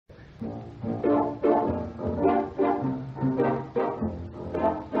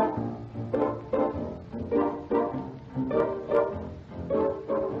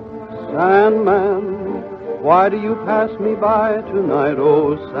Sandman, why do you pass me by tonight,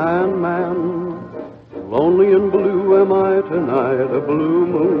 oh Sandman? Lonely and blue am I tonight, a blue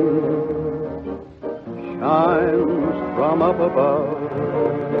moon shines from up above.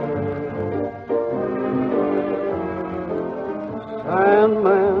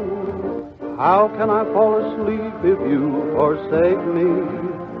 Sandman, how can I fall asleep if you forsake me?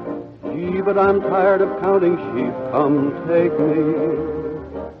 Gee, but I'm tired of counting sheep, come take me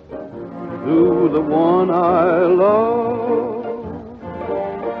to the one I love.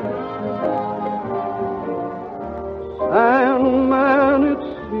 Sandman, it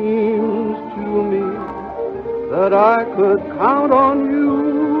seems to me that I could count on you.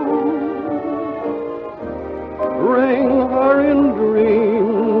 Bring her in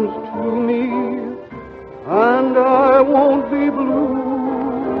dreams to me, and I won't be blue.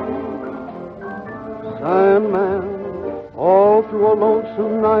 Sandman, all through a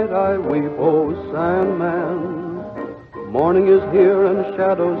lonesome night I weep, oh Sandman. Morning is here and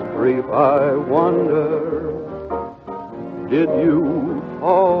shadows creep. I wonder, did you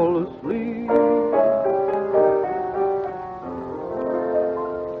fall asleep?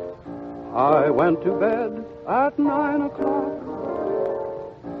 I went to bed at 9 o'clock.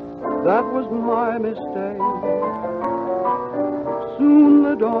 That was my mistake. Soon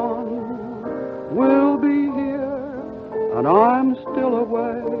the dawn will be here, and I'm still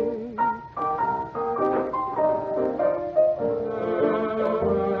awake.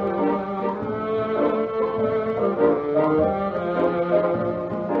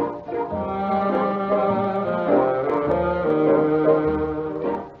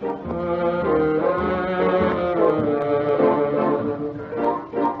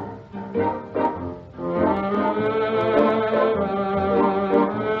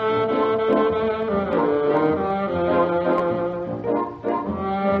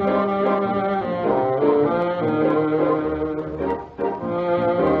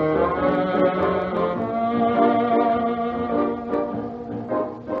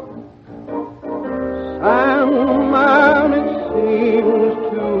 Sandman, it seems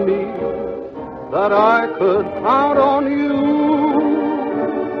to me that I could count on you.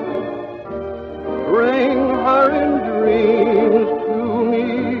 Bring her in dreams to me,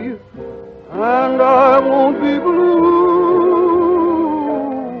 and I won't be blue.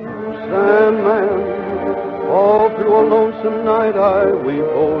 Sandman, all through a lonesome night I weep,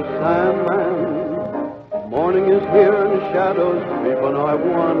 oh Sandman. Morning is here and shadows creep, and I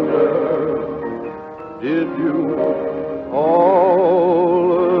wonder, did you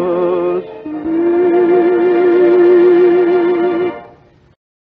fall